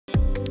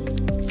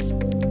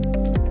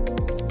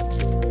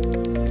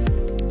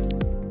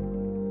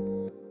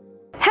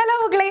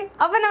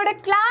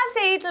നമ്മുടെ ക്ലാസ്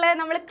 8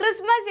 നമ്മൾ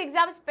Christmas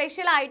exam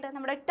special ആയിട്ട്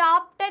നമ്മുടെ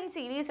ടോപ്പ് 10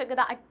 സീരീസ് ഒക്കെ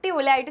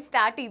അടിപൊളിയായിട്ട്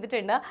സ്റ്റാർട്ട്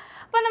ചെയ്തിട്ടുണ്ട്.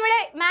 അപ്പോൾ നമ്മുടെ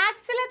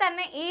മാത്സിൽ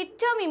തന്നെ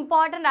ഏറ്റവും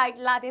ഇമ്പോർട്ടൻ്റ്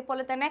ആയിട്ടുള്ള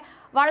അതേപോലെ തന്നെ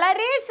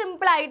വളരെ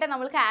സിമ്പിളായിട്ട്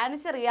നമുക്ക്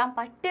ആൻസർ ചെയ്യാൻ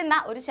പറ്റുന്ന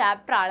ഒരു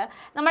ചാപ്റ്ററാണ്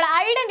നമ്മുടെ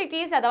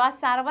ഐഡൻറ്റിറ്റീസ് അഥവാ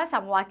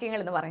സർവ്വസമവാക്യങ്ങൾ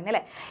എന്ന് പറയുന്നത്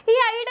അല്ലേ. ഈ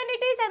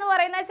ഐഡൻറ്റിറ്റീസ് എന്ന്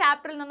പറയുന്ന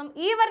ചാപ്റ്ററിൽ നിന്നും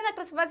ഈ വരുന്ന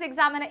ക്രിസ്മസ്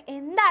എക്സാമിന്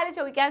എന്തായാലും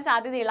ചോദിക്കാൻ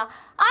സാധ്യതയുള്ള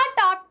ആ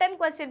ടോപ്പ് 10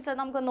 ക്വസ്റ്റ്യൻസ്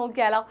നമുക്ക്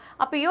നോക്കിയാലോ.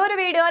 അപ്പോൾ ഈ ഒരു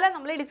വീഡിയോയിൽ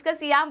നമ്മൾ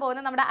ഡിസ്കസ് ചെയ്യാൻ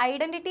പോകുന്ന നമ്മുടെ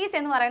ഐഡൻറ്റിറ്റീസ്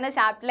എന്ന് പറയുന്ന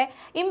ചാപ്റ്ററിലെ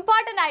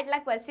ഇമ്പോർട്ടൻ്റ് ആയിട്ടുള്ള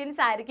ക്വസ്റ്റ്യൻസ്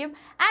ആയിരിക്കും.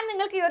 ആൻഡ്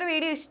നിങ്ങൾക്ക് ഈ ഒരു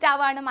വീഡിയോ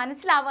ഇഷ്ടമാവാണ്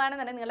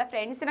മനസ്സിലാവുകയാണെന്നുണ്ടെങ്കിൽ നിങ്ങളുടെ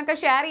ഫ്രണ്ട്സിനൊക്കെ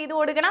ഷെയർ ചെയ്ത്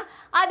കൊടുക്കണം.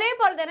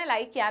 അതേപോലെ തന്നെ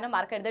ലൈക്ക് ചെയ്യാനും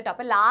മറക്കരുത് കേട്ടോ.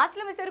 അപ്പോൾ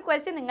ലാസ്റ്റിൽ മിസ് ഒരു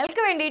ക്വസ്റ്റ്യൻ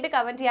നിങ്ങൾക്ക് വേണ്ടിയിട്ട്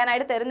കമൻറ്റ്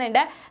ചെയ്യാനായിട്ട്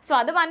തരുന്നുണ്ട്. സോ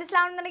അത്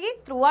മനസ്സിലാവണമെന്നുണ്ടെങ്കിൽ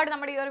ത്രൂ ഔട്ട്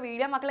നമ്മുടെ ഈ ഒരു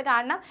വീഡിയോ മക്കൾ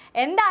കാണണം.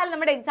 എന്തായാലും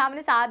നമ്മുടെ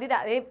എക്സാമിന്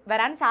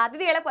വരാൻ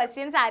സാധ്യതയുള്ള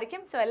ക്വസ്റ്റ്യൻസ്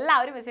ആയിരിക്കും. സോ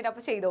എല്ലാവരും മിസ്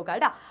അപ്പ് ചെയ്ത് നോക്കാം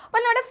കേട്ടോ. അപ്പോൾ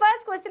നമ്മുടെ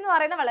ഫസ്റ്റ് ക്വസ്റ്റ്യൻ എന്ന്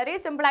പറയുന്നത് വളരെ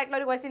സിമ്പിൾ ആയിട്ടുള്ള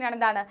ഒരു ക്വസ്റ്റ്യൻ ആണ്.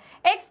 എന്താണ്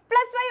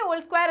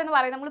x+y² എന്ന്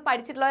പറയുന്നത് നമ്മൾ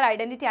പഠിച്ചിട്ടുള്ള ഒരു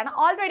ഐഡന്റിറ്റി ആണ്.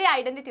 ഓൾറെഡി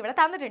ഐഡന്റിറ്റി ഇവിടെ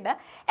തന്നിട്ടുണ്ട്.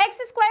 x²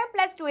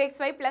 +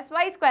 2xy +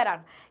 y²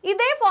 ആണ്.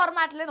 ഇതേ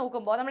ഫോർമാറ്റിൽ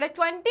നോക്കുമ്പോൾ നമ്മുടെ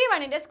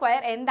 21ന്റെ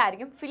സ്ക്വയർ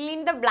എന്തായിരിക്കും? ഫിൽ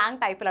ഇൻ ദ ബ്ലാങ്ക്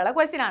ടൈപ്പിലുള്ള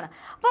ക്വസ്റ്റ്യൻ ആണ്.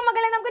 അപ്പോൾ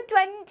മക്കളെ നമുക്ക്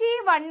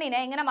 21നെ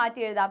എങ്ങനെ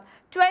മാറ്റി എഴുതാം?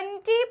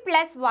 20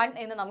 + 1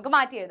 എന്ന് നമുക്ക്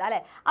മാറ്റി എഴുതാം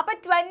അല്ലേ. അപ്പോൾ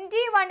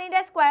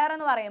 21ന്റെ സ്ക്വയർ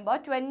എന്ന് പറയുമ്പോൾ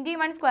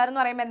 21 സ്ക്വയർ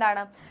എന്ന് പറയുമ്പോൾ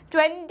എന്താണ്?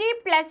 20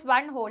 +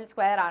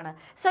 1² ആണ്.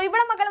 സോ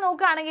ഇവിടെ മക്കൾ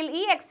നോക്കുകയാണെങ്കിൽ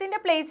ഈ എക്സിൻ്റെ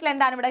പ്ലേസിൽ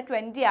എന്താണ്? ഇവിടെ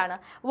 20 ആണ്.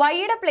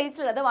 വൈയുടെ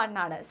പ്ലേസിലുള്ളത് 1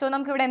 ആണ്. സോ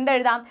നമുക്ക് ഇവിടെ എന്ത്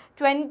എഴുതാം?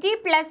 20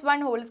 +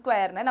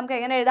 1² നമുക്ക്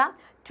എങ്ങനെ എഴുതാം?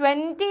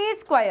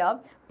 20²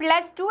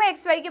 +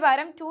 2xyക്ക്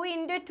പകരം 2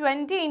 ×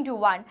 20 ×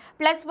 1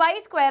 +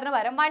 y²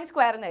 പകരം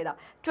 1² എന്ന് എഴുതാം.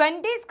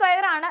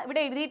 20² ആണ്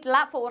ഇവിടെ എഴുതിയിട്ടുള്ള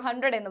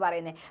 400 എന്ന്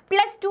പറയുന്നത്.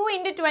 + 2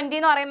 × 20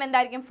 എന്ന് പറയുമ്പോൾ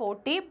എന്തായിരിക്കും?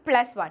 40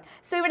 + 1.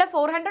 സോ ഇവിടെ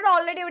 400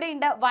 ഓൾറെഡി ഇവിടെ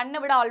ഉണ്ട്, 1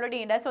 ഇവിടെ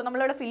ഓൾറെഡി ഉണ്ട്. സോ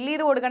നമ്മളിവിടെ ഫില്ല്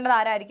ചെയ്ത് കൊടുക്കേണ്ടത്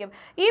ആരായിരിക്കും?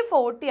 ഈ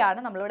 40 ആണ്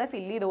നമ്മളിവിടെ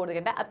ഫില്ല് ചെയ്ത്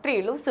കൊടുക്കേണ്ടത്.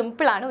 അത്രയേ ഉള്ളൂ,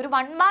 സിമ്പിളാണ്. ഒരു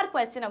 1 മാർക്ക്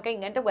ക്വസ്റ്റ്യൻ ഒക്കെ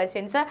ഇങ്ങനത്തെ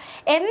ക്വസ്റ്റ്യൻസ്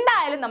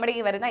എന്തായാലും നമ്മുടെ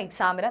ഈ വരുന്ന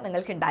എക്സാമിന്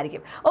നിങ്ങൾക്ക്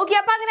ഉണ്ടായിരിക്കും. ഓക്കെ,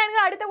 അപ്പോൾ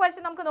അങ്ങനെയാണെങ്കിൽ അടുത്ത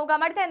ക്വസ്റ്റ്യൻ നമുക്ക് നോക്കാം.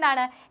 അടുത്ത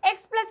എന്താണ്?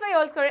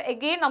 x+y²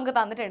 എഗെയിൻ നമുക്ക്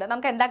തന്നിട്ടുണ്ട്.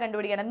 നമുക്ക് എന്താ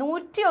കണ്ടുപിടിക്കണം?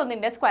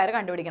 101ന്റെ സ്ക്വയർ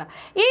കണ്ടുപിടിക്കണം.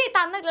 ഈ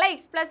തന്നിട്ടുള്ള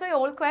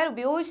x+y²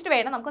 ഉപയോഗിച്ചിട്ട്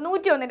വേണം നമുക്ക്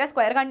 101ന്റെ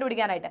സ്ക്വയർ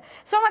കണ്ടുപിടിക്കാനായിട്ട്.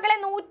 സോ മക്കളെ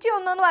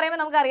 101 എന്ന് പറയുമ്പോൾ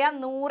നമുക്കറിയാം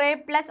 100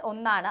 +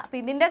 1 ആണ്. അപ്പോൾ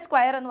ഇതിൻ്റെ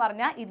സ്ക്വയർ എന്ന്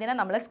പറഞ്ഞാൽ ഇതിനെ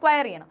നമ്മൾ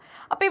സ്ക്വയർ ചെയ്യണം.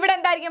 അപ്പോൾ ഇവിടെ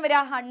എന്തായിരിക്കും വരിക?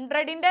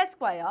 100ന്റെ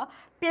സ്ക്വയർ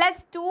 +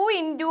 2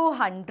 ×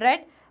 100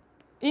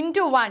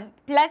 × 1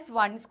 +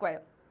 1².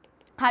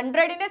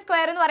 100ന്റെ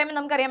സ്ക്വയർ എന്ന് പറയുമ്പോൾ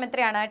നമുക്കറിയാം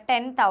എത്രയാണ്?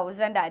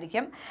 10,000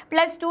 ആയിരിക്കും.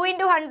 + 2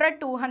 × 100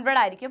 200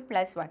 ആയിരിക്കും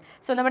 + 1.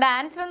 സോ നമ്മുടെ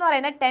ആൻസർ എന്ന്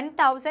പറയുന്നത്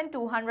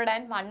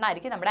 10,201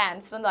 ആയിരിക്കും നമ്മുടെ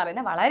ആൻസർ എന്ന്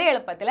പറയുന്നത്. വളരെ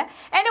എളുപ്പത്തിൽ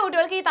എൻ്റെ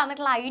കുട്ടികൾക്ക് ഈ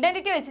തന്നിട്ടുള്ള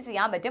ഐഡന്റിറ്റി വെച്ച്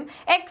ചെയ്യാൻ പറ്റും.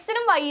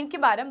 എക്സിനും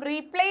വൈക്കും പകരം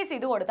റീപ്ലേസ്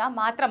ചെയ്ത് കൊടുത്താൽ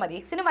മാത്രം മതി.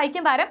 എക്സിനും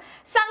വൈക്കും പകരം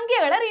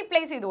സംഖ്യകൾ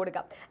റീപ്ലേസ് ചെയ്ത്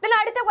കൊടുക്കാം. ഇതിൽ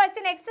അടുത്ത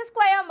question x² -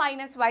 y²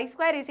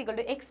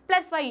 = x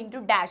 + y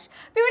 × dash.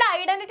 അപ്പോൾ ഇവിടെ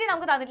ഐഡന്റിറ്റി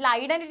നമുക്ക് തന്നിട്ടില്ല.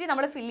 ഐഡന്റിറ്റി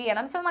നമ്മൾ ഫില്ല്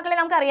ചെയ്യണം. സോ മക്കളെ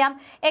നമുക്കറിയാം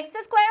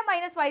x² -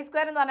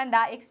 y² എന്ന് പറഞ്ഞാൽ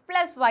എന്താ? x +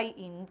 y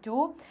 ×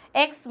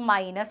 x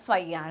 -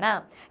 y ആണ്.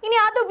 ഇനി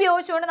അത്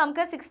ഉപയോഗിച്ചുകൊണ്ട്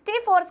നമുക്ക്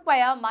 64²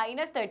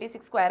 -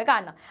 36²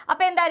 കാണണം.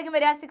 അപ്പോൾ എന്തായിരിക്കും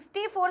വരിക?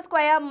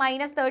 64²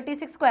 -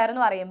 36²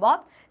 എന്ന് പറയുമ്പോൾ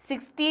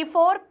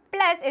 64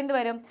 + എന്ത്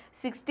വരും?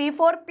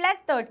 64 +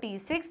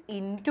 36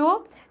 ×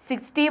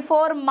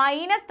 64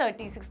 -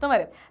 36 എന്ന്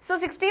വരും. സോ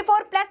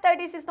 64 +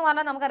 36 എന്ന്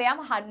പറഞ്ഞാൽ നമുക്കറിയാം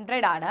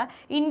 100 ആണ്.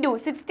 ×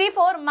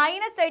 64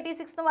 -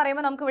 36 എന്ന്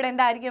പറയുമ്പോൾ നമുക്ക് ഇവിടെ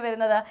എന്തായിരിക്കും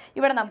വരുന്നത്?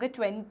 ഇവിടെ നമുക്ക്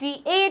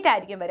 28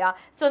 ആയിരിക്കും വരിക.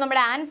 സോ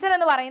നമ്മുടെ ആൻസർ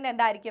എന്ന് പറയുന്നത്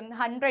എന്തായിരിക്കും?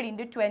 100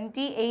 ×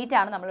 28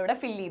 ആണ് നമ്മളിവിടെ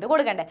ഫില്ല് ചെയ്ത്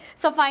കൊടുക്കേണ്ടത്.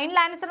 സോ ഫൈനൽ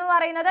ആൻസർ എന്ന്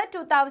പറയുന്നത്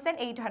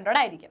 2800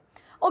 ആയിരിക്കും.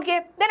 ഓക്കെ,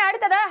 ദെൻ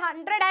അടുത്തത്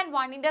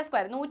 101ന്റെ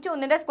സ്ക്വയർ.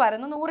 101ന്റെ സ്ക്വയർ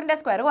 100ന്റെ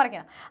സ്ക്വയർ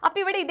കുറയ്ക്കണം. അപ്പോൾ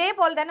ഇവിടെ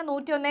ഇതേപോലെ തന്നെ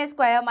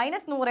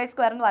 101² -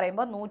 100² എന്ന്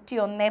പറയുമ്പോൾ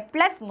 101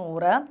 +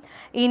 100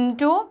 ×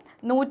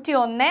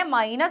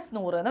 101 -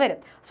 100 എന്ന് വരും.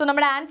 സോ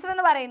നമ്മുടെ ആൻസർ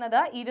എന്ന് പറയുന്നത്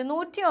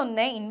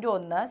 201 ×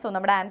 1. സോ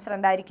നമ്മുടെ ആൻസർ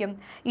എന്തായിരിക്കും?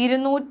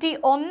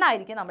 201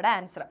 ആയിരിക്കും നമ്മുടെ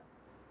ആൻസർ.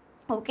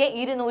 ഓക്കെ,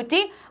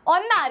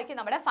 201 ആയിരിക്കും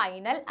നമ്മുടെ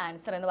ഫൈനൽ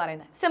ആൻസർ എന്ന്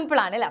പറയുന്നത്. സിമ്പിൾ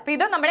ആണല്ലേ. അപ്പോൾ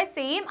ഇത് നമ്മുടെ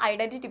സെയിം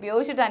ഐഡന്റിറ്റി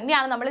ഉപയോഗിച്ചിട്ട്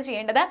തന്നെയാണ് നമ്മൾ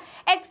ചെയ്യേണ്ടത്.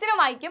 എക്സിനും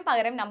വൈക്കും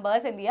പകരം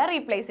നമ്പേഴ്സ് എന്ത് ചെയ്യുക?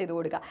 റീപ്ലേസ് ചെയ്ത്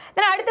കൊടുക്കുക.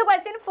 then അടുത്ത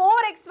ക്വസ്റ്റ്യൻ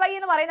 4xy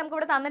എന്ന് പറയുന്നത് നമുക്ക്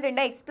ഇവിടെ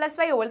തന്നിട്ടുണ്ട്. x +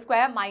 y² -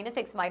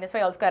 x -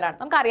 y² ആണ്.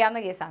 നമുക്ക്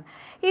അറിയാവുന്ന കേസാണ്.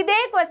 ഇതേ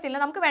ക്വസ്റ്റ്യനിൽ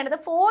നമുക്ക് വേണ്ടത്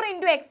 4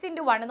 × x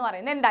 × 1 എന്ന്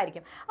പറയുന്നത്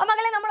എന്തായിരിക്കും? അപ്പോൾ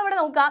മക്കളെ നമ്മളിവിടെ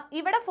നോക്കാം.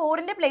 ഇവിടെ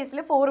 4ന്റെ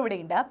പ്ലേസിൽ 4 ഇവിടെ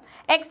ഉണ്ട്.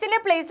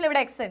 എക്സിൻ്റെ പ്ലേസിൽ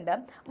ഇവിടെ x ഉണ്ട്.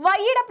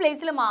 വൈയുടെ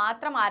പ്ലേസിൽ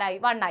മാത്രം ആരായി?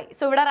 1 ആയി.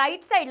 സോ ഇവിടെ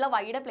റൈറ്റ് സൈഡിൽ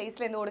വൈയുടെ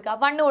പ്ലേസിൽ എന്ത് കൊടുക്കുക?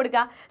 1 കൊടുക്കുക.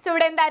 സോ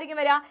ഇവിടെ എന്തായിരിക്കും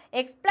വരിക?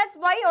 x +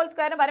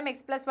 y² പകരം x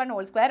 +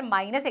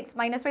 1² - x -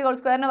 y²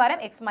 പകരം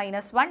x -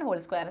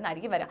 1²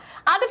 എന്നായിരിക്കും വരിക.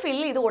 അത്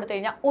ഫില്ല് ചെയ്ത് കൊടുത്തു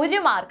കഴിഞ്ഞാൽ 1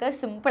 മാർക്ക്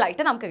സിമ്പിൾ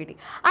ആയിട്ട് നമുക്ക് കിട്ടി.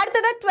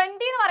 അടുത്തത്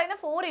 20 എന്ന്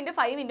പറയുന്നത് 4 ×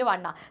 5 ×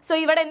 1 ആണ്. സോ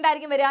ഇവിടെ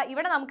എന്തായിരിക്കും വരിക?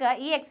 ഇവിടെ നമുക്ക്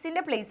ഈ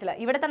എക്സിൻ്റെ പ്ലേസിൽ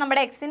ഇവിടുത്തെ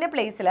നമ്മുടെ എക്സിൻ്റെ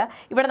പ്ലേസിൽ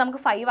ഇവിടെ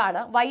നമുക്ക് 5 ആണ്.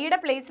 വൈയുടെ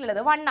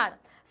പ്ലേസിലുള്ളത് 1 ആണ്.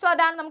 സോ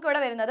അതാണ് നമുക്ക്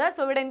ഇവിടെ വരുന്നത്. സോ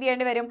ഇവിടെ എന്ത്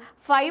ചെയ്യേണ്ടി വരും?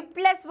 5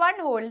 + 1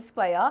 ഹോൾ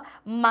സ്ക്വയർ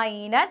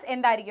മൈനസ്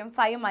എന്തായിരിക്കും?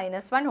 5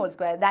 - 1 whole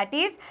square, that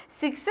is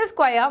 6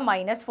 square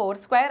minus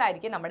 4 square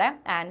ആയിരിക്കും നമ്മുടെ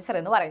ആൻസർ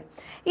എന്ന് പറയുന്നത്.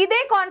 ഇതേ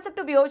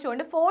കോൺസെപ്റ്റ്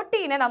ഉപയോഗിച്ചുകൊണ്ട്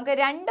 40നെ നമുക്ക്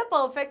രണ്ട്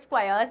പെർഫെക്റ്റ്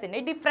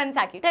സ്ക്വയേഴ്സിൻ്റെ ഡിഫറൻസ്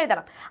ആക്കിയിട്ട്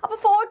എഴുതണം. അപ്പോൾ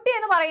 40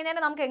 എന്ന്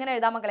പറയുന്നതിന് നമുക്ക് എങ്ങനെ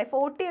എഴുതാം മക്കളെ?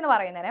 40 എന്ന്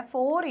പറയുന്നതിന്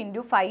 4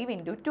 × 5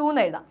 × 2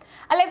 എന്ന് എഴുതാം.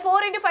 അല്ലെ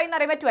 4 × 5 എന്ന്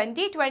പറയുമ്പോൾ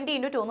 20, 20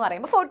 × 2 എന്ന്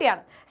പറയുമ്പോൾ 40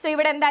 ആണ്. സോ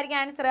ഇവിടെ എന്തായിരിക്കും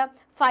ആൻസർ?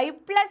 5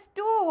 +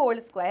 2 ഹോൾ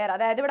സ്ക്വയർ,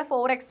 അതായത് ഇവിടെ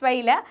 4xy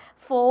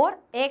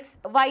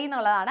 4xy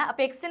എന്നുള്ളതാണ്.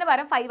 അപ്പോൾ എക്സിന്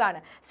പകരം 5 ആണ്.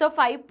 So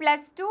 5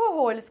 + 2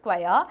 whole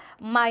square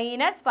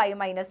minus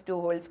 5 - 2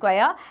 whole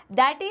square,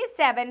 that is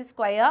 7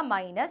 square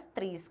minus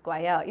 3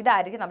 square.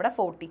 ഇതായിരിക്കും നമ്മുടെ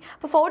 40.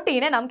 അപ്പോൾ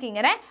 40നെ നമുക്ക്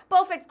ഇങ്ങനെ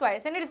പെർഫെക്റ്റ്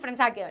സ്ക്വയേഴ്സിൻ്റെ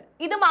ഡിഫറൻസ് ആക്കിയാണ്.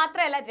 ഇത്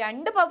മാത്രമല്ല,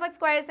 രണ്ട് പെർഫെക്റ്റ്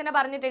സ്ക്വയേഴ്സിനെ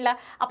പറഞ്ഞിട്ടില്ല.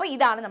 അപ്പോൾ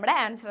ഇതാണ് നമ്മുടെ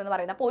ആൻസർ എന്ന്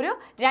പറയുന്നത്. അപ്പോൾ ഒരു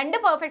രണ്ട്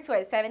പെർഫെക്റ്റ്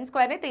സ്ക്വയർ 7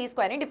 സ്ക്വയറിന് 3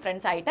 സ്ക്വയറിന്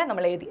ഡിഫറൻസ് ആയിട്ട്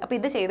നമ്മൾ എഴുതി. അപ്പോൾ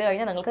ഇത് ചെയ്ത്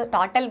കഴിഞ്ഞാൽ നിങ്ങൾക്ക്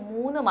ടോട്ടൽ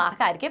 3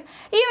 മാർക്കായിരിക്കും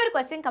ഈ ഒരു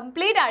ക്വസ്റ്റ്യൻ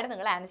കംപ്ലീറ്റ് ആയിട്ട്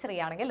നിങ്ങൾ ആൻസർ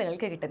ചെയ്യുകയാണെങ്കിൽ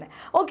നിങ്ങൾക്ക് കിട്ടുന്നത്.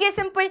 Okay,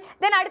 simple.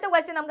 ദെൻ അടുത്ത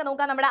ക്വസ്റ്റ്യൻ നമുക്ക്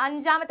നോക്കാം. നമ്മുടെ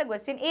അഞ്ചാമത്തെ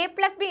question a +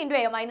 b × a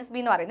 - b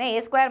എന്ന് പറയുന്നത്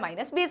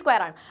a² - b²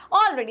 ആണ്.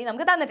 ഓൾറെഡി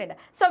നമുക്ക് തന്നിട്ടുണ്ട്.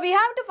 So we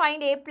have to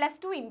find a +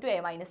 2 ×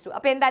 a - 2.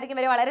 അപ്പോൾ എന്തായിരിക്കും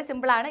വരെ? വളരെ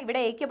സിമ്പിൾ ആണ്.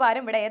 ഇവിടെ എക്ക്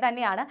പകരം ഇവിടെ a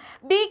തന്നെയാണ്,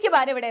 ബിക്ക്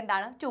പകരം ഇവിടെ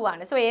എന്താണ്? 2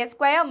 ആണ്. സോ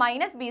a²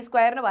 -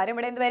 b² പകരം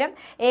ഇവിടെ എന്ത് വരും?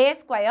 a²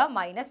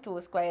 -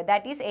 2²,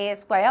 ദാറ്റ് ഈസ് a²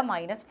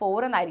 -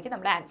 4 എന്നായിരിക്കും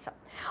നമ്മുടെ ആൻസർ.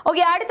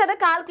 ഓക്കെ, അടുത്തത്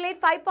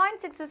കാൽക്കുലേറ്റ്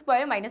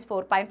 5.6² -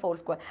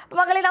 4.4². അപ്പോൾ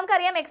മക്കളെ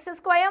നമുക്കറിയാം x²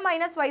 -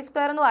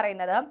 y² എന്ന്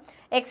പറയുന്നത്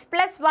x +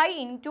 y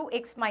 ×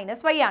 x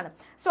 - y ആണ്.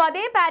 സോ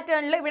അതേ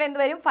പാറ്റേണിൽ ഇവിടെ എന്ത്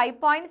വരും?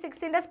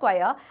 5.6ന്റെ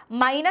സ്ക്വയർ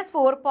മൈനസ്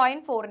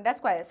 4.4ന്റെ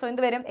സ്ക്വയർ. സോ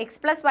എന്ത് വരും? x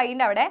 +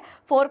 yൻ്റെ അവിടെ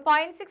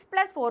 4.6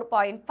 +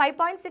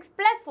 5.6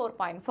 +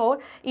 4.4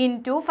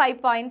 ×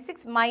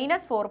 5.6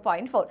 -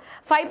 4.4.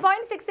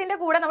 5.6ന്റെ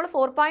കൂടെ നമ്മൾ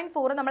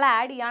 4.4 നമ്മൾ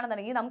ആഡ്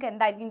ചെയ്യുകയാണെന്നുണ്ടെങ്കിൽ നമുക്ക്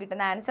എന്തായിരിക്കും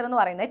കിട്ടുന്ന ആൻസർ എന്ന്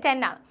പറയുന്നത്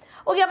 10 ആണ്.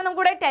 ഓക്കെ, അപ്പോൾ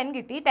നമുക്കിവിടെ 10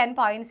 കിട്ടി.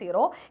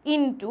 10.0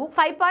 ×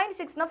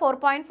 5.6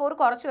 4.4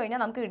 കുറച്ച് കഴിഞ്ഞാൽ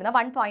നമുക്ക് കിട്ടുന്ന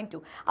 1.2.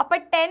 അപ്പോൾ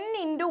 10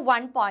 ×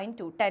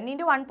 1.2 10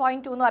 ×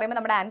 1.2 എന്ന് പറയുമ്പോൾ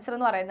നമ്മുടെ ആൻസർ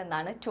എന്ന് പറയുന്നത്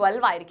എന്താണ്?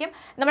 12 ആയിരിക്കും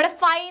നമ്മുടെ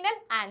ഫൈനൽ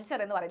ആൻസർ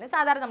എന്ന് പറയുന്നത്.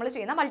 സാധാരണ നമ്മൾ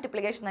ചെയ്യുന്ന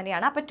മൾട്ടിപ്ലിക്കേഷൻ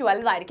തന്നെയാണ്. അപ്പോൾ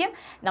 12 ആയിരിക്കും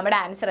നമ്മുടെ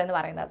ആൻസർ എന്ന്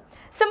പറയുന്നത്.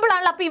 സിമ്പിൾ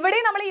ആണല്ലോ. അപ്പോൾ ഇവിടെ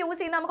നമ്മൾ യൂസ്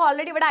ചെയ്യുന്ന നമുക്ക്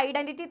ഓൾറെഡി ഇവിടെ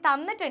ഐഡന്റിറ്റി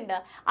തന്നിട്ടുണ്ട്.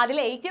 അതിൽ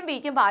എയ്ക്കും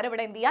ബിക്കും പാരം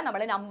ഇവിടെ എന്ത് ചെയ്യുക?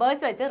 നമ്മൾ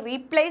നമ്പേഴ്സ് വെച്ച്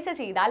റീപ്ലേസ്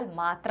ചെയ്താൽ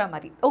മാത്രം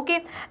മതി. ഓക്കെ,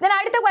 ദെൻ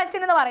അടുത്ത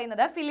ക്വസ്റ്റ്യൻ എന്ന്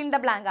പറയുന്നത് ഫിൽ ഇൻ ദ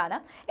ബ്ലാങ്ക് ആണ്.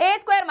 a²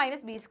 -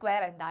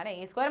 b² എന്താണ്?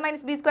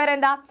 a² - b²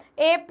 എന്താ?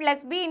 a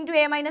 + b ×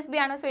 a - b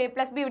ആണ്. സോ a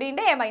 + b ഇവിടെ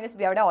ഉണ്ട്, a -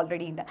 b അവിടെ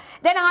ഓൾറെഡി ഉണ്ട്.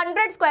 ദെൻ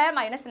 100² -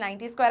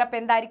 90². അപ്പോൾ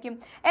എന്തായിരിക്കും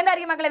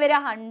മക്കളെ വരിക?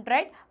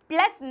 100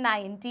 +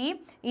 90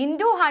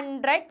 ×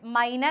 100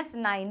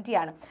 - 90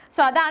 ആണ്. സോ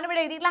അതാണ്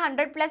ഇവിടെ എഴുതിയിട്ടുള്ള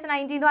 100 +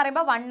 90 എന്ന്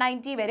പറയുമ്പോൾ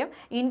 190 വരും.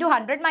 ×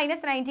 100 -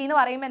 90 എന്ന്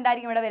പറയുമ്പോൾ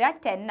എന്തായിരിക്കും ഇവിടെ വരിക?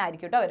 10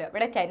 ആയിരിക്കും കേട്ടോ വരിക.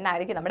 ഇവിടെ 10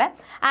 ആയിരിക്കും നമ്മുടെ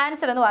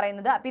ആൻസർ എന്ന്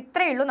പറയുന്നത്. അപ്പോൾ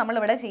ഇത്രയേ ഉള്ളൂ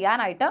നമ്മളിവിടെ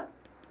ചെയ്യാനായിട്ട്.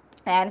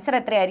 ആൻസർ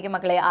എത്രയായിരിക്കും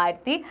മക്കളെ?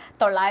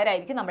 1900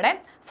 ആയിരിക്കും നമ്മുടെ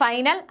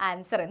ഫൈനൽ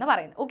ആൻസർ എന്ന്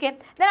പറയുന്നത്. ഓക്കെ,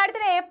 ദെൻ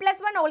അടുത്തത് a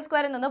 + 1 ഹോൾ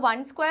സ്ക്വയറിൽ നിന്ന്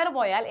 1²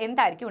 പോയാൽ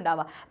എന്തായിരിക്കും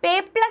ഉണ്ടാവുക? അപ്പോൾ a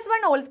 +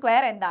 1 ഹോൾ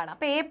സ്ക്വയർ എന്താണ്?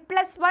 അപ്പോൾ a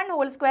 + 1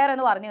 ഹോൾ സ്ക്വയർ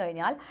എന്ന് പറഞ്ഞു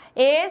കഴിഞ്ഞാൽ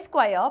a²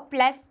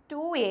 +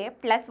 2a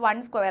 +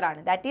 1²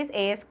 ആണ്. ദാറ്റ് ഈസ്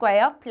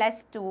a²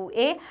 +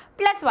 2a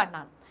 + 1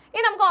 ആണ്.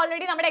 ഇത് നമുക്ക്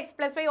ഓൾറെഡി നമ്മുടെ x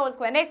 + y ഹോൾ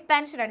സ്ക്വയറിൻ്റെ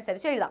എക്സ്പാൻഷൻ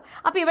അനുസരിച്ച് എഴുതാം.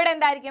 അപ്പോൾ ഇവിടെ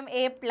എന്തായിരിക്കും?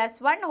 a +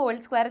 1 ഹോൾ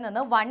സ്ക്വയറിൽ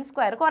നിന്ന്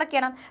 1²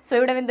 കുറയ്ക്കണം. സോ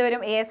ഇവിടെ എന്ത്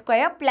വരും? a²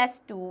 +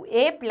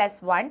 2a +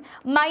 1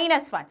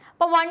 - 1.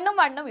 അപ്പോൾ 1ഉം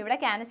 1ഉം ഇവിടെ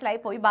ക്യാൻസലായി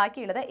പോയി.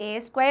 ബാക്കിയുള്ളത് a²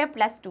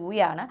 +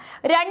 2a ആണ്.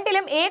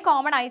 രണ്ടിലും a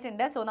കോമൺ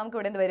ആയിട്ടുണ്ട്. സോ നമുക്ക്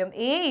ഇവിടെ എന്ത് വരും?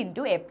 a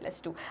 × a +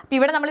 2. അപ്പോൾ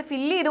ഇവിടെ നമ്മൾ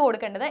ഫില്ല് ചെയ്ത്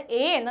കൊടുക്കേണ്ടത്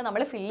a എന്ന്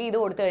നമ്മൾ ഫില്ല് ചെയ്ത്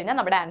കൊടുത്തു കഴിഞ്ഞാൽ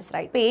നമ്മുടെ ആൻസർ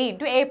ആയി. ഇപ്പോൾ a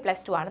 × a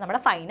 + 2 ആണ്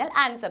നമ്മുടെ ഫൈനൽ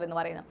ആൻസർ എന്ന്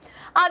പറയുന്നത്.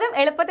 അതും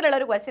എളുപ്പത്തിലുള്ള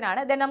ഒരു ക്വസ്റ്റ്യൻ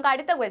ആണ്. ദെൻ നമുക്ക്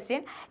അടുത്ത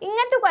ക്വസ്റ്റ്യൻ,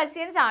 ഇങ്ങനത്തെ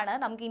ക്വസ്റ്റ്യൻസ് ആണ്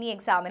നമുക്ക് ഇനി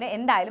എക്സാമിന്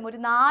എന്തായാലും ഒരു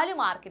 4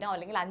 മാർക്കിനോ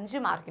അല്ലെങ്കിൽ 5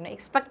 മാർക്കിനോ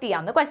എക്സ്പെക്ട്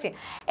ചെയ്യാവുന്ന ക്വസ്റ്റ്യൻ.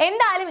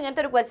 എന്തായാലും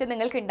ഇങ്ങനത്തെ ഒരു ക്വസ്റ്റ്യൻ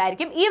നിങ്ങൾക്ക്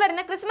ഉണ്ടായിരിക്കും. ഈ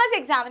വരുന്ന ക്രിസ്മസ്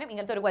എക്സാമിനും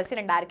ഇങ്ങനത്തെ ഒരു ക്വസ്റ്റ്യൻ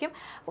ഉണ്ടായിരിക്കും.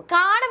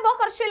 കാണുമ്പോൾ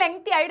കുറച്ച്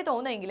ലെങ്തി ആയിട്ട്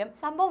തോന്നുമെങ്കിലും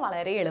സംഭവം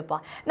വളരെ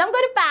എളുപ്പമാണ്.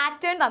 നമുക്കൊരു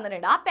പാറ്റേൺ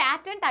തന്നിട്ടുണ്ട്. ആ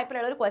പാറ്റേൺ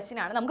ടൈപ്പിലുള്ള ഒരു ക്വസ്റ്റ്യൻ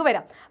ആണ് നമുക്ക്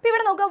വരാം. അപ്പോൾ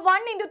ഇവിടെ നോക്കുക,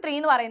 1 × 3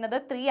 എന്ന് പറയുന്നത്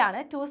 3 ആണ്,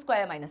 2² -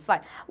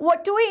 1.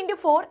 2 ×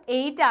 4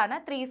 8 ആണ്,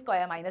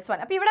 3² -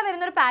 1. അപ്പോൾ ഇവിടെ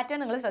വരുന്ന ഒരു പാറ്റേൺ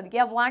നിങ്ങൾ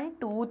ശ്രദ്ധിക്കുക, 1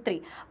 2 3.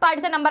 അപ്പോൾ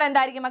അടുത്ത നമ്പർ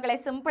എന്തായിരിക്കും മക്കളെ?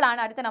 സിമ്പിൾ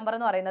ആണ്. അടുത്ത നമ്പർ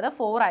എന്ന് പറയുന്നത്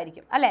 4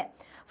 ആയിരിക്കും അല്ലേ?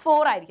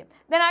 4 ആയിരിക്കും.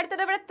 ദെൻ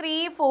അടുത്തത് ഇവിടെ 3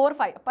 4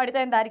 5. അപ്പോൾ അടുത്ത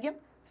എന്തായിരിക്കും?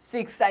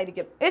 6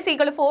 ആയിരിക്കും. ഇസ്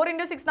ഈക്വൽ 4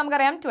 × 6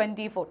 നമുക്കറിയാം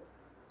 24.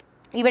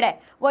 ഇവിടെ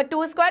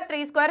 2²,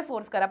 3²,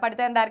 4². അപ്പോൾ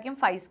അടുത്ത എന്തായിരിക്കും?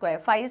 5².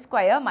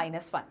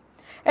 5² - 1.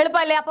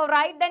 എളുപ്പമല്ലേ? അപ്പോൾ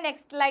റൈറ്റ് ദ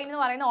നെക്സ്റ്റ് ലൈൻ എന്ന്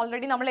പറയുന്നത്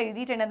ഓൾറെഡി നമ്മൾ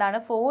എഴുതിയിട്ടുണ്ട്. എന്താണ്?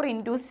 4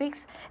 × 6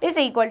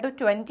 =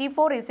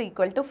 24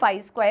 =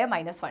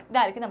 5² - 1.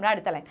 ഇതായിരിക്കും നമ്മുടെ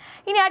അടുത്ത ലൈൻ.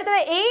 ഇനി അടുത്തത്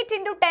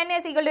 8 ×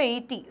 10 =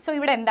 80. സോ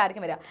ഇവിടെ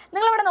എന്തായിരിക്കും വരിക?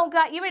 നിങ്ങളിവിടെ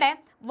നോക്കുക, ഇവിടെ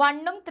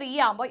 1ഉം 3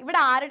 ആകുമ്പോൾ ഇവിടെ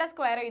ആരുടെ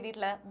സ്ക്വയർ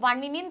എഴുതിയിട്ടുള്ളത്?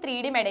 1ൻ്റെയും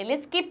 3യുടെയും ഇടയിൽ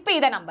സ്കിപ്പ്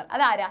ചെയ്ത നമ്പർ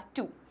അതാരാ?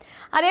 2.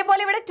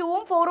 അതേപോലെ ഇവിടെ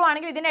 2ഉം 4ഉം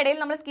ആണെങ്കിൽ ഇതിനിടയിൽ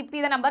നമ്മൾ സ്കിപ്പ്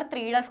ചെയ്ത നമ്പർ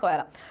 3യുടെ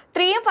സ്ക്വയർ.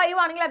 3ഉം 5ഉം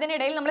ആണെങ്കിൽ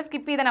അതിനിടയിൽ നമ്മൾ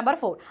സ്കിപ്പ് ചെയ്ത നമ്പർ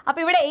 4.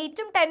 അപ്പോൾ ഇവിടെ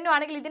 8ഉം 10ഉം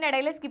ആണെങ്കിൽ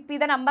ഇതിനിടയിൽ സ്കിപ്പ്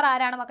ചെയ്ത നമ്പർ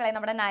ആരാണ് മക്കളെ?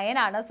 നമ്മുടെ 9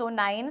 ആണ്. സോ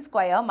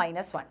 9²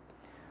 - 1.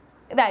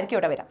 ഇതായിരിക്കും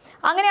ഇവിടെ വരാം.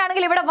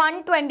 അങ്ങനെയാണെങ്കിൽ ഇവിടെ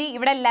 120,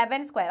 ഇവിടെ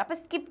 11 സ്ക്വയർ. അപ്പോൾ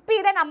സ്കിപ്പ്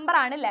ചെയ്ത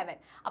നമ്പറാണ് 11.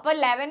 അപ്പോൾ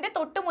 11ന്റെ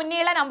തൊട്ട്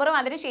മുന്നേയുള്ള നമ്പറും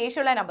അതിന്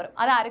ശേഷമുള്ള നമ്പറും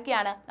അത്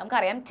ആരൊക്കെയാണ്?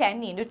 നമുക്കറിയാം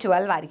 10 ×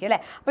 12 ആയിരിക്കും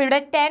അല്ലേ. അപ്പോൾ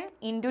ഇവിടെ 10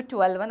 ×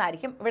 12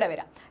 എന്നായിരിക്കും ഇവിടെ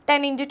വരാം.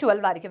 10 ×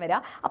 12 ആയിരിക്കും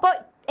വരിക. അപ്പോൾ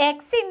x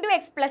 ×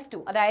 x+2,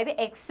 അതായത്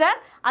എക്സ്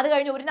അത്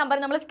കഴിഞ്ഞ് ഒരു നമ്പർ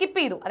നമ്മൾ സ്കിപ്പ്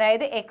ചെയ്തു.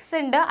 അതായത് എക്സ്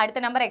ഉണ്ട്, അടുത്ത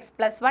നമ്പർ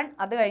x+1,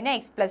 അത് കഴിഞ്ഞ്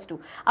x+2.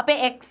 അപ്പോൾ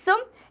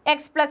എക്സും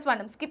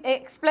x+1ഉം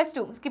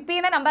x+2 സ്കിപ്പ്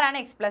ചെയ്യുന്ന നമ്പറാണ്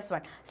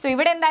x+1. സോ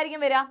ഇവിടെ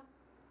എന്തായിരിക്കും വരിക?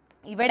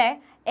 ഇവിടെ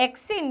x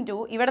ഇൻറ്റു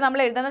ഇവിടെ നമ്മൾ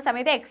എഴുതുന്ന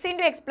സമയത്ത് x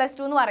 ×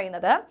 x+2 എന്ന്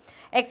പറയുന്നത്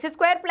x²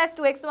 +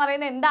 2x എന്ന്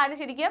പറയുന്നത് എന്താണ്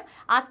ശരിക്കും?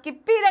 ആ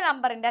സ്കിപ്പ് ചെയ്ത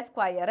നമ്പറിൻ്റെ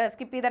സ്ക്വയർ,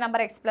 സ്കിപ്പ് ചെയ്ത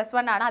നമ്പർ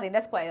x+1 ആണ്, അതിൻ്റെ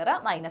സ്ക്വയർ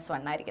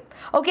 -1 ആയിരിക്കും.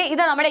 ഓക്കെ,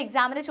 ഇത് നമ്മുടെ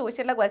എക്സാമിന്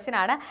ചോദിച്ചിട്ടുള്ള ക്വസ്റ്റ്യൻ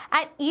ആണ്.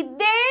 ആൻഡ്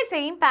ഇതേ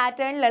സെയിം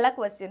പാറ്റേണിലുള്ള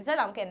ക്വസ്റ്റ്യൻസ്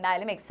നമുക്ക്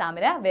എന്തായാലും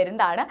എക്സാമിന്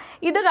വരുന്നതാണ്.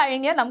 ഇത്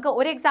കഴിഞ്ഞ് നമുക്ക്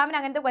ഒരു എക്സാമിന്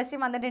അങ്ങനത്തെ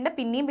ക്വസ്റ്റ്യൻ വന്നിട്ടുണ്ട്,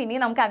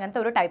 പിന്നെയും നമുക്ക്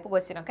അങ്ങനത്തെ ഒരു ടൈപ്പ്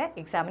ക്വസ്റ്റ്യൻ ഒക്കെ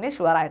എക്സാമിന്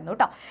ഷുവർ ആയിരുന്നു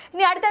കേട്ടോ.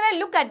 ഇനി അടുത്തത്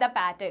ലുക്ക് അറ്റ് ദ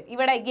പാറ്റേൺ.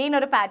 ഇവിടെ അഗെയിൻ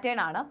ഒരു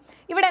പാറ്റേൺ ആണ്.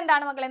 ഇവിടെ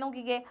എന്താണ് മക്കളെ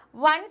നോക്കിക്കേ,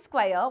 1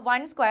 സ്ക്വയർ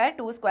 1 സ്ക്വയർ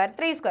 2 സ്ക്വയർ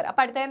 3 സ്ക്വയർ.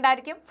 അപ്പോൾ അടുത്തത്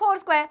എന്തായിരിക്കും? 4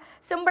 സ്ക്വയർ.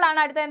 സിമ്പിൾ ആണ്.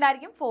 അടുത്തത് എന്തായിരിക്കും?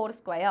 4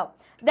 സ്ക്വയർ.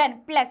 ദെൻ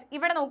പ്ലസ്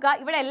ഇവിടെ നോക്കുക,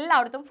 ഇവിടെ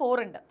എല്ലായിടത്തും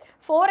 4 ഉണ്ട്.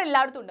 4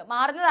 എല്ലായിടത്തും ഉണ്ട്.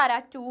 മാറുന്നത് ആരാ?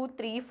 2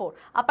 3 4.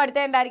 അപ്പോൾ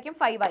അടുത്തത് എന്തായിരിക്കും?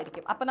 5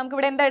 ആയിരിക്കും. അപ്പോൾ നമുക്ക്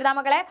ഇവിടെ എന്താ എഴുതാം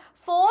മക്കളെ?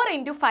 4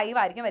 × 5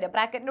 ആയിരിക്കും വരും.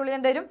 ബ്രാക്കറ്റിൻ്റെ ഉള്ളിൽ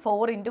എന്ത് വരും?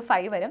 4 ×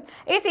 5 വരും.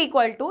 Is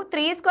equal to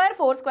 3 square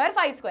 4 square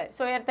 5 square.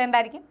 So അടുത്ത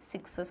എന്തായിരിക്കും?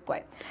 6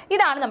 സ്ക്വയർ.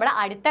 ഇതാണ് നമ്മുടെ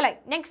അടുത്ത ലൈൻ.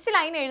 നെക്സ്റ്റ്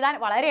ലൈൻ എഴുതാൻ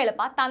വളരെ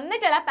എളുപ്പമാണ്.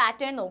 തന്നിട്ടുള്ള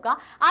പാറ്റേൺ നോക്കുക,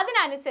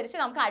 അതിനനുസരിച്ച്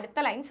നമുക്ക് അടുത്ത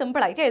ലൈൻ സിമ്പിൾ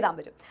ആയിട്ട് എഴുതാൻ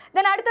പറ്റും.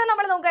 ദെൻ അടുത്തത്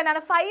നമ്മൾ നോക്കുക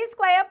എന്താണ്? 5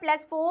 സ്ക്വയർ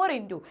 + 4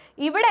 ×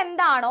 ഇവിടെ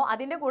എന്താണോ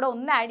അതിൻ്റെ കൂടെ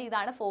ഒന്ന് ആഡ്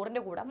ചെയ്താണ്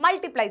 4ൻ്റെ കൂടെ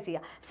മൾട്ടിപ്ലൈ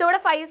ചെയ്യുക. സോ ഇവിടെ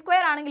 5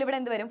 സ്ക്വയർ ആണെങ്കിൽ ഇവിടെ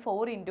എന്ത് വരും?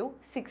 4 ×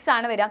 6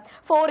 ആണ് വരിക.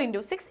 4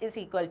 × 6 ഈസ്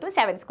ഈക്വൽ ടു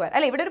 7 സ്ക്വയർ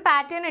അല്ലേ. ഇവിടെ ഒരു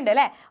പാറ്റേൺ ഉണ്ട്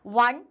അല്ലേ.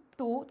 1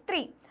 2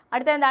 3.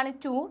 അടുത്തത് എന്താണ്?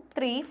 2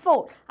 3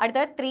 4.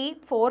 അടുത്തത് 3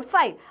 4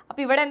 5.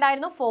 അപ്പോൾ ഇവിടെ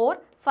എന്തായിരുന്നു? 4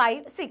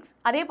 5 6.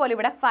 അതേപോലെ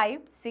ഇവിടെ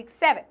 5 6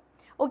 7.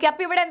 ഓക്കെ,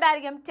 അപ്പോൾ ഇവിടെ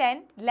എന്തായിരിക്കും? 10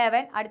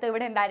 11. അടുത്ത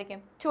ഇവിടെ എന്തായിരിക്കും?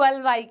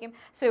 12 ആയിരിക്കും.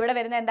 സോ ഇവിടെ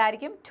വരുന്നത്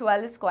എന്തായിരിക്കും?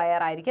 12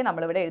 സ്ക്വയർ ആയിരിക്കും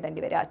നമ്മളിവിടെ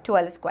എഴുതേണ്ടി വരിക.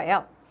 12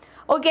 സ്ക്വയർ.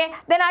 ഓക്കെ,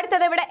 ദെൻ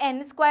അടുത്തത് ഇവിടെ n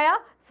സ്ക്വയർ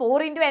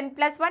 4 ×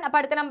 n+1. അപ്പോൾ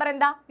അടുത്ത നമ്പർ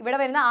എന്താ? ഇവിടെ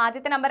വരുന്ന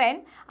ആദ്യത്തെ നമ്പർ n,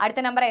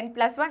 അടുത്ത നമ്പർ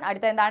n+1,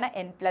 അടുത്ത എന്താണ്?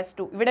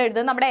 n+2. ഇവിടെ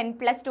എഴുതുന്നത് നമ്മുടെ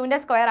n+2ൻ്റെ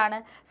സ്ക്വയർ ആണ്.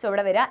 സോ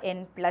ഇവിടെ വരിക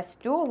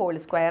n+2 ഹോൾ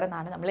സ്ക്വയർ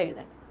എന്നാണ് നമ്മൾ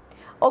എഴുതുന്നത്.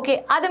 ഓക്കെ,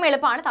 അതും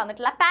എളുപ്പമാണ്.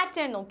 തന്നിട്ടുള്ള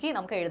പാറ്റേൺ നോക്കി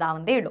നമുക്ക്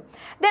എഴുതാവുന്നതേ ഉള്ളൂ.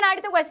 ദെൻ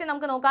അടുത്ത ക്വസ്റ്റ്യൻ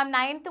നമുക്ക് നോക്കാം.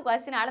 9th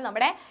ക്വസ്റ്റ്യൻ ആണ്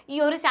നമ്മുടെ ഈ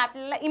ഒരു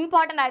ചാപ്റ്ററിൽ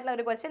ഇമ്പോർട്ടൻ്റ് ആയിട്ടുള്ള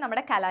ഒരു ക്വസ്റ്റ്യൻ.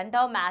 നമ്മുടെ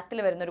കലണ്ടർ മാത്തിൽ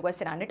വരുന്ന ഒരു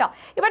ക്വസ്റ്റ്യൻ ആണ് കേട്ടോ.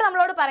 ഇവിടെ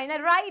നമ്മളോട്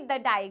പറയുന്നത് റൈറ്റ് ദ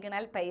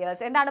ഡയഗണൽ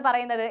പെയേഴ്സ്. എന്താണ്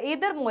പറയുന്നത്?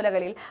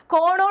 എതിർമൂലകളിൽ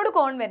കോണോട്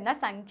കോൺ വരുന്ന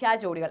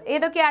സംഖ്യാജോഡികൾ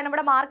ഏതൊക്കെയാണ്?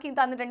 ഇവിടെ മാർക്ക്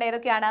ചെയ്ത് തന്നിട്ടുണ്ട്.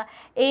 ഏതൊക്കെയാണ്?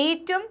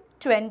 8ഉം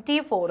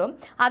 24ഉം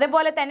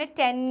അതേപോലെ തന്നെ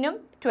 10ഉം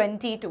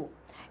 22.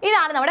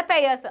 ഇതാണ് നമ്മുടെ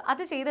പെയേഴ്സ്.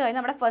 അത് ചെയ്ത് കഴിഞ്ഞ്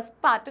നമ്മുടെ ഫസ്റ്റ്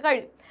പാർട്ട്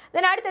കഴിയും.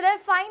 ദെൻ അടുത്തത്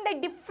find the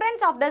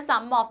difference of the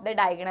sum of the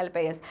diagonal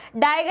pairs.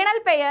 Diagonal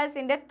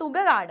പെയേഴ്സിൻ്റെ തുക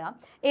കാണുക,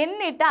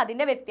 എന്നിട്ട്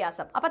അതിൻ്റെ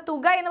വ്യത്യാസം. അപ്പോൾ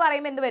തുക എന്ന്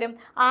പറയുമ്പോൾ എന്ത് വരും?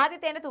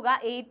 ആദ്യത്തെ തുക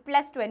 8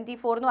 +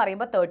 24 എന്ന്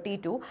പറയുമ്പോൾ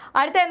 32.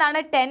 അടുത്ത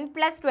എന്താണ്? 10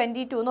 +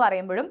 22 എന്ന്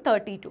പറയുമ്പോഴും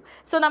 32.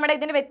 സോ നമ്മുടെ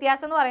ഇതിൻ്റെ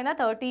വ്യത്യാസം എന്ന് പറയുന്നത്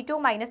 32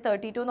 -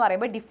 32 എന്ന്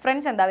പറയുമ്പോൾ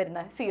ഡിഫറൻസ് എന്താ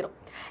വരുന്നത്? 0.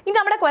 ഇനി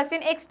നമ്മുടെ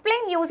question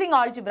explain using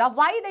algebra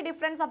why the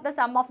difference of the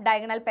sum of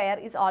diagonal pair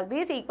is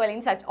always equal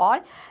in such all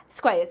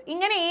squares.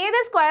 ഇങ്ങനെ ഏത്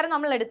സ്ക്വയർ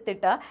നമ്മൾ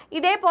എടുത്തിട്ട്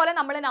ഇതേപോലെ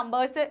നമ്മൾ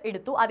നമ്പേഴ്സ്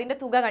എടുത്തു, അതിൻ്റെ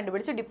തുക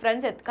കണ്ടുപിടിച്ചു,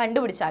 ഡിഫറൻസ്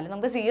കണ്ടുപിടിച്ചാലും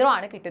നമുക്ക് 0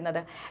 ആണ് കിട്ടുന്നത്.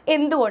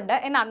 എന്തുകൊണ്ട്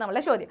എന്നാണ്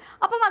നമ്മളെ ചോദ്യം.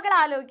 അപ്പോൾ മക്കൾ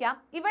ആലോചിക്കാം,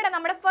 ഇവിടെ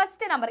നമ്മുടെ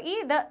ഫസ്റ്റ് നമ്പർ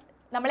ഇത്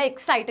നമ്മൾ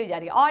എക്സ് ആയിട്ട്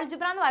വിചാരിക്കുക.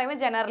 ആൾജിബ്ര എന്ന് പറയുമ്പോൾ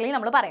ജനറലി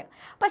നമ്മൾ പറയണം.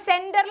 അപ്പോൾ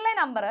സെൻറ്ററിലെ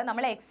നമ്പർ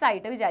നമ്മൾ എക്സ്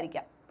ആയിട്ട്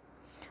വിചാരിക്കാം.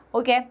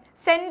 ഓക്കെ,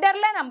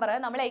 സെൻറ്ററിലെ നമ്പർ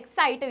നമ്മൾ എക്സ്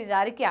ആയിട്ട്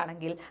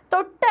വിചാരിക്കുകയാണെങ്കിൽ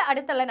തൊട്ട്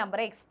അടുത്തുള്ള നമ്പർ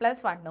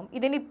x+1ഉം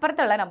ഇതിന്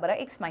ഇപ്പുറത്തുള്ള നമ്പർ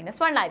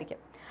x-1 ആയിരിക്കും.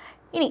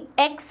 ഇനി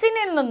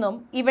എക്സിനിൽ നിന്നും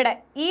ഇവിടെ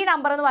ഈ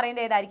നമ്പർ എന്ന്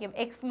പറയുന്നത് ഏതായിരിക്കും?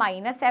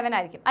 x-7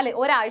 ആയിരിക്കും അല്ലേ,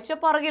 ഒരാഴ്ച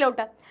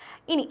പുറകിലോട്ട്.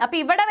 ഇനി അപ്പോൾ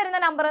ഇവിടെ വരുന്ന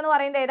നമ്പർ എന്ന്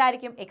പറയുന്നത്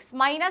ഏതായിരിക്കും?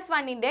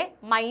 x-1ൻ്റെ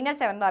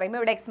 -7 എന്ന്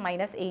പറയുമ്പോൾ ഇവിടെ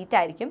x-8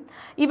 ആയിരിക്കും.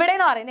 ഇവിടെ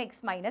എന്ന് പറയുന്നത്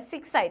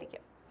x-6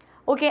 ആയിരിക്കും.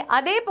 ഓക്കെ,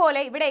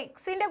 അതേപോലെ ഇവിടെ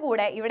എക്സിൻ്റെ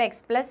കൂടെ ഇവിടെ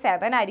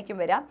x+7 ആയിരിക്കും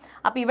വരിക.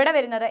 അപ്പോൾ ഇവിടെ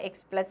വരുന്നത്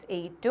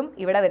x+8ഉം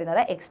ഇവിടെ വരുന്നത്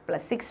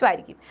x+6ഉം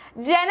ആയിരിക്കും.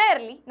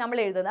 ജനറലി നമ്മൾ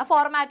എഴുതുന്ന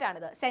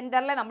ഫോർമാറ്റാണിത്.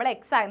 സെൻറ്ററിൽ നമ്മൾ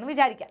എക്സ് ആണെന്ന്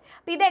വിചാരിക്കുക.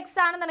 അപ്പോൾ ഇത് എക്സ്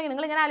ആണെന്നുണ്ടെങ്കിൽ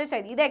നിങ്ങൾ ഇങ്ങനെ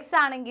ആലോചിച്ചാൽ ഇത് എക്സ്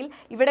ആണെങ്കിൽ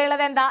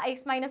ഇവിടെയുള്ളത് എന്താ?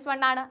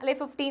 x-1 ആണ് അല്ലെ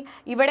 15.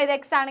 ഇവിടെ ഇത്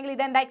എക്സ് ആണെങ്കിൽ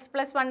ഇതെന്താ?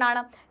 x+1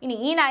 ആണ്. ഇനി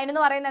ഈ 9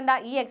 എന്ന് പറയുന്നത് എന്താ?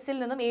 ഈ എക്സിൽ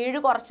നിന്നും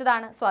 7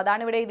 കുറച്ചതാണ്. സോ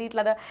അതാണ് ഇവിടെ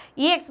എഴുതിയിട്ടുള്ളത്.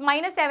 ഈ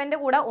x-7ൻ്റെ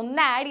കൂടെ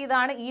ഒന്ന് ആഡ്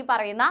ചെയ്തതാണ് ഈ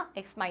പറയുന്ന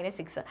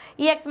x-6.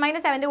 ഈ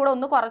x-7ൻ്റെ കൂടെ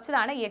ഒന്ന്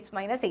കുറച്ചതാണ് ഈ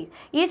x-8.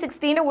 ഈ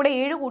 16ൻ്റെ കൂടെ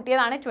 7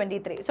 കൂട്ടിയതാണ്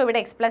 23. സോ ഇവിടെ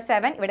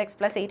x+7, ഇവിടെ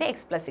x+8,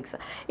 x+6.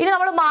 ഇനി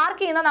നമ്മൾ മാർക്ക്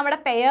ചെയ്യുന്ന നമ്മുടെ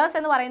പെയേഴ്സ്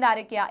എന്ന് പറയുന്നത്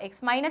ആരൊക്കെയാണ്?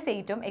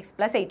 x-8ഉം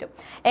x+8ഉം.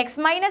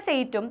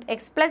 x-8ഉം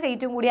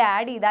x+8ഉം കൂടി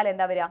ആഡ് ചെയ്താൽ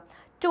എന്താ വരിക?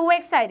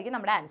 2x ആയിരിക്കും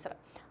നമ്മുടെ ആൻസർ.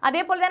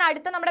 അതേപോലെ തന്നെ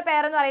അടുത്ത നമ്മുടെ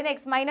പെയർ എന്ന് പറയുന്നത്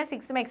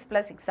x-6ഉം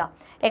x+6ആണ്.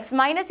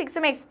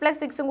 x-6ഉം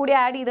x+6ഉം കൂടി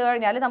ആഡ് ചെയ്ത്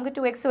കഴിഞ്ഞാൽ നമുക്ക്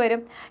 2x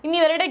വരും. ഇനി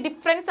ഇവരുടെ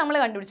ഡിഫറൻസ് നമ്മൾ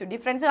കണ്ടുപിടിച്ചു.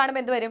 ഡിഫറൻസ്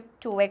കാണുമ്പോൾ എന്ത് വരും?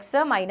 2x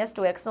 -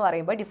 2x എന്ന്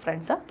പറയുമ്പോൾ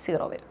ഡിഫറൻസ്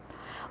 0 വരും.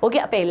 ഓക്കെ,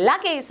 അപ്പോൾ എല്ലാ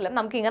കേസിലും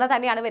നമുക്ക് ഇങ്ങനെ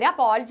തന്നെയാണ് വരിക.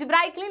 അപ്പോൾ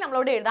ആൾജിബ്രായിക്കലി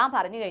നമ്മളോട് എഴുതാൻ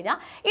പറഞ്ഞു കഴിഞ്ഞാൽ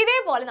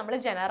ഇതേപോലെ നമ്മൾ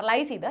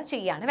ജനറലൈസ് ചെയ്ത്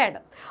ചെയ്യാണ്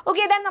വേണ്ടത്.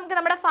 ഓക്കെ, ദെൻ നമുക്ക്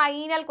നമ്മുടെ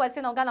ഫൈനൽ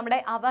ക്വസ്റ്റ്യൻ നോക്കാം. നമ്മുടെ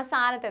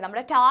അവസാനത്തെ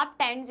നമ്മുടെ ടോപ്പ്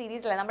 10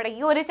 സീരീസിലെ നമ്മുടെ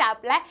ഈ ഒരു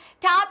ചാപ്റ്ററിലെ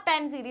ടോപ്പ്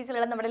 10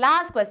 സീരീസിലുള്ള നമ്മുടെ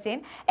ലാസ്റ്റ് ക്വസ്റ്റ്യൻ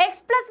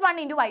x+1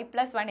 ×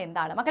 y+1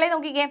 എന്താണ്? മക്കളെ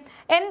നോക്കിക്കേ,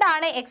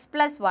 എന്താണ്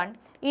x+1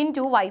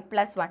 ×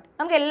 y+1?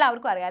 നമുക്ക്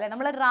എല്ലാവർക്കും അറിയാം അല്ലേ,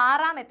 നമ്മൾ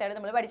റാറാ മെത്തേഡ്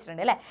നമ്മൾ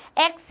പഠിച്ചിട്ടുണ്ട് അല്ലേ.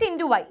 x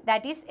 × y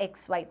that is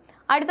xy.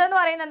 അടുത്തതെന്ന്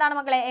പറയുന്നത് എന്താണ്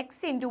മക്കളെ? x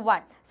 ×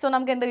 1. സോ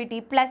നമുക്ക് എന്ത് കിട്ടി?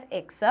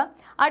 +x.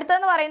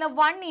 അടുത്തതെന്ന് പറയുന്നത്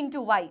 1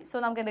 × y. സോ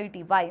നമുക്ക് എന്ത്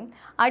കിട്ടി? y.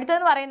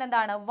 അടുത്തതെന്ന് പറയുന്നത്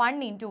എന്താണ്? 1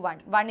 × 1.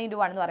 1 ×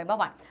 1 എന്ന് പറയുമ്പോൾ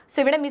 1. സോ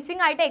ഇവിടെ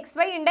മിസ്സിംഗ് ആയിട്ട്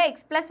xy ഉണ്ട്,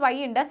 x+y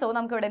ഉണ്ട്. സോ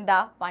നമുക്ക് ഇവിടെ എന്താ?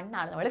 1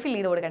 ആണ് നമ്മൾ ഫിൽ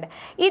ചെയ്ത് കൊടുക്കേണ്ടത്.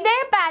 ഇതേ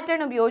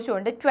പാറ്റേൺ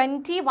ഉപയോഗിച്ചുകൊണ്ട്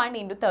 21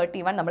 ×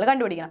 31 നമ്മൾ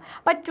കണ്ടുപിടിക്കണം.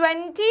 അപ്പോൾ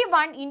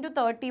 21 ×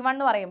 31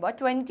 എന്ന് പറയുമ്പോൾ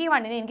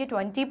 21ന് എനിക്ക്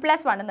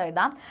 20+1 എന്ന്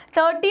എഴുതാം,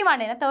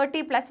 31ന്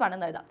 30+1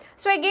 എന്ന് എഴുതാം.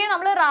 സോ എഗെയിൻ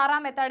നമ്മൾ റാറാ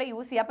മെത്തേഡ്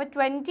യൂസ് ചെയ്യുക. അപ്പോൾ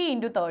 20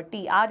 ×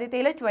 30,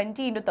 ആദ്യത്തേൽ 20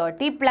 ×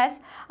 30 പ്ലസ്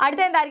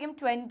അടുത്ത എന്തായിരിക്കും?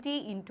 20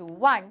 ×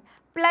 1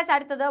 പ്ലസ്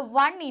അടുത്തത്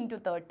 1 ×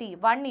 30,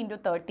 1 ×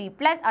 30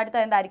 പ്ലസ്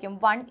അടുത്തത് എന്തായിരിക്കും?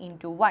 1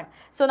 × 1.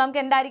 സോ നമുക്ക്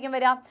എന്തായിരിക്കും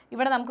വരിക?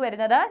 ഇവിടെ നമുക്ക്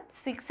വരുന്നത്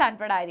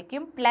 600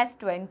 ആയിരിക്കും,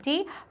 +20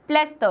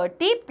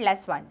 +30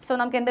 +1. സോ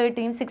നമുക്ക് എന്ത്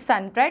കിട്ടിയും?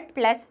 600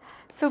 +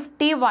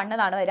 51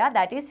 എന്നാണ് വരിക.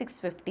 ദാറ്റ് ഈസ്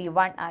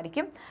 651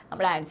 ആയിരിക്കും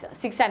നമ്മുടെ ആൻസർ.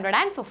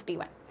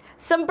 651.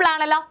 സിമ്പിൾ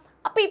ആണല്ലോ.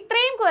 അപ്പോൾ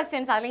ഇത്രയും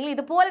ക്വസ്റ്റ്യൻസ് അല്ലെങ്കിൽ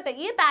ഇതുപോലത്തെ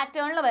ഈ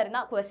പാറ്റേണിൽ വരുന്ന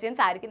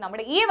ക്വസ്റ്റ്യൻസ് ആയിരിക്കും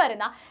നമ്മുടെ ഈ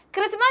വരുന്ന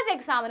ക്രിസ്മസ്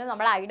എക്സാമിന്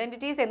നമ്മുടെ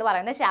ഐഡന്റിറ്റീസ് എന്ന്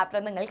പറയുന്ന ചാപ്റ്റർ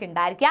നിങ്ങൾക്ക്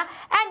ഉണ്ടായിരിക്കുക.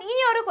 ആൻഡ് ഈ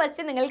ഒരു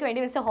ക്വസ്റ്റ്യൻ നിങ്ങൾക്ക്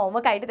വേണ്ടി മിസ്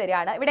ഹോംവർക്ക് ആയിട്ട്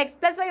തരികയാണ്. ഇവിടെ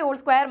x+y²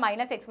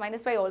 - x -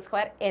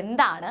 y²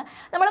 എന്താണ്?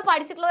 നമ്മൾ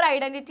പഠിച്ചിട്ടുള്ള ഒരു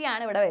ഐഡന്റിറ്റി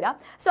ആണ് ഇവിടെ വരിക.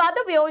 സോ അത്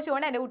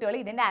ഉപയോഗിച്ചുകൊണ്ട് എൻ്റെ കുട്ടികൾ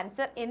ഇതിൻ്റെ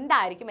ആൻസർ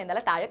എന്തായിരിക്കും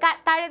എന്നുള്ള താഴെ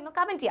ഒന്ന്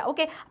കമൻറ്റ് ചെയ്യുക.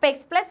 ഓക്കെ, അപ്പോൾ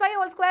x+y²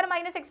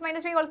 - x -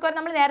 y²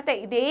 നമ്മൾ നേരത്തെ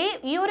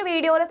ഈ ഒരു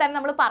വീഡിയോയിൽ തന്നെ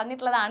നമ്മൾ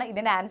പറഞ്ഞിട്ടുള്ളതാണ്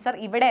ഇതിൻ്റെ ആൻസർ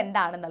ഇവിടെ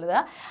എന്താണെന്നുള്ളത്.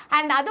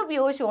 ആൻഡ് അത്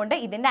ഉപയോഗിച്ചുകൊണ്ട്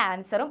ഇതിൻ്റെ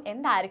ആൻസറും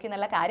എന്തായിരിക്കും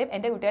എന്നുള്ള കാര്യം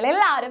എൻ്റെ കുട്ടികൾ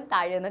എല്ലാവരും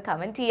താഴെ ഒന്ന്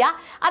കമൻറ്റ്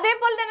ചെയ്യുക.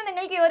 അതേപോലെ തന്നെ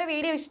നിങ്ങൾക്ക് ഈ ഒരു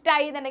വീഡിയോ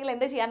ഇഷ്ടമായി എന്നുണ്ടെങ്കിൽ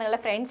എന്ത് ചെയ്യുക? നിങ്ങളുടെ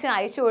ഫ്രണ്ട്സിന്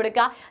അയച്ചു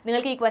കൊടുക്കുക.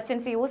 നിങ്ങൾക്ക് ഈ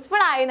ക്വസ്റ്റ്യൻസ്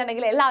യൂസ്ഫുൾ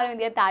ആയെന്നുണ്ടെങ്കിൽ എല്ലാവരും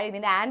എന്ത് ചെയ്യുക? താഴെ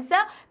ഇതിൻ്റെ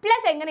ആൻസർ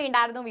പ്ലസ് എങ്ങനെ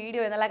ഉണ്ടായിരുന്നു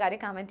വീഡിയോ എന്നുള്ള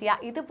കാര്യം കമൻറ്റ്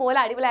ചെയ്യുക. ഇതുപോലെ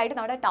അടിപൊളിയായിട്ട്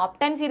നമ്മുടെ ടോപ്പ്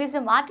 10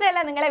 സീരീസ്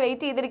മാത്രമല്ല നിങ്ങളെ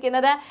വെയിറ്റ്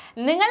ചെയ്തിരിക്കുന്നത്.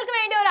 നിങ്ങൾക്ക്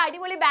വേണ്ടി ഒരു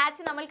അടിപൊളി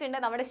ബാച്ച് നമ്മൾക്കുണ്ട്,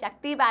 നമ്മുടെ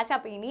ശക്തി ബാച്ച്.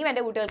 അപ്പോൾ ഇനിയും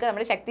എൻ്റെ കുട്ടികൾക്ക്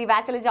നമ്മുടെ ശക്തി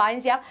ബാച്ചിൽ ജോയിൻ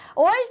ചെയ്യാം.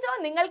 ഓൾസോ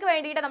നിങ്ങൾക്ക്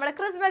വേണ്ടിയിട്ട് നമ്മുടെ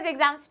ക്രിസ്മസ്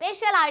എക്സാം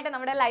സ്പെഷ്യൽ ആയിട്ട്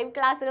നമ്മുടെ ലൈവ്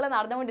ക്ലാസ്സുകൾ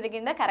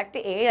നടന്നുകൊണ്ടിരിക്കുന്നത് കറക്റ്റ്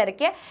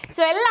 7:30.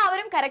 സോ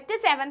എല്ലാവരും കറക്റ്റ്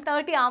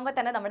 7:30 ആകുമ്പോൾ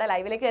തന്നെ നമ്മുടെ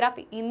ലൈവിലേക്ക് വരാം.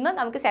 ഇന്ന്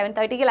നമുക്ക്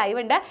 7:30ക്ക് ലൈവ്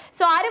ഉണ്ട്.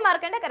 സോ ആരും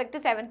മറക്കണ്ട, കറക്റ്റ്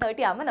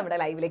 7:30 ആകുമ്പോൾ നമ്മുടെ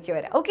ലൈവിലേക്ക്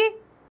വരാം. ഓക്കെ.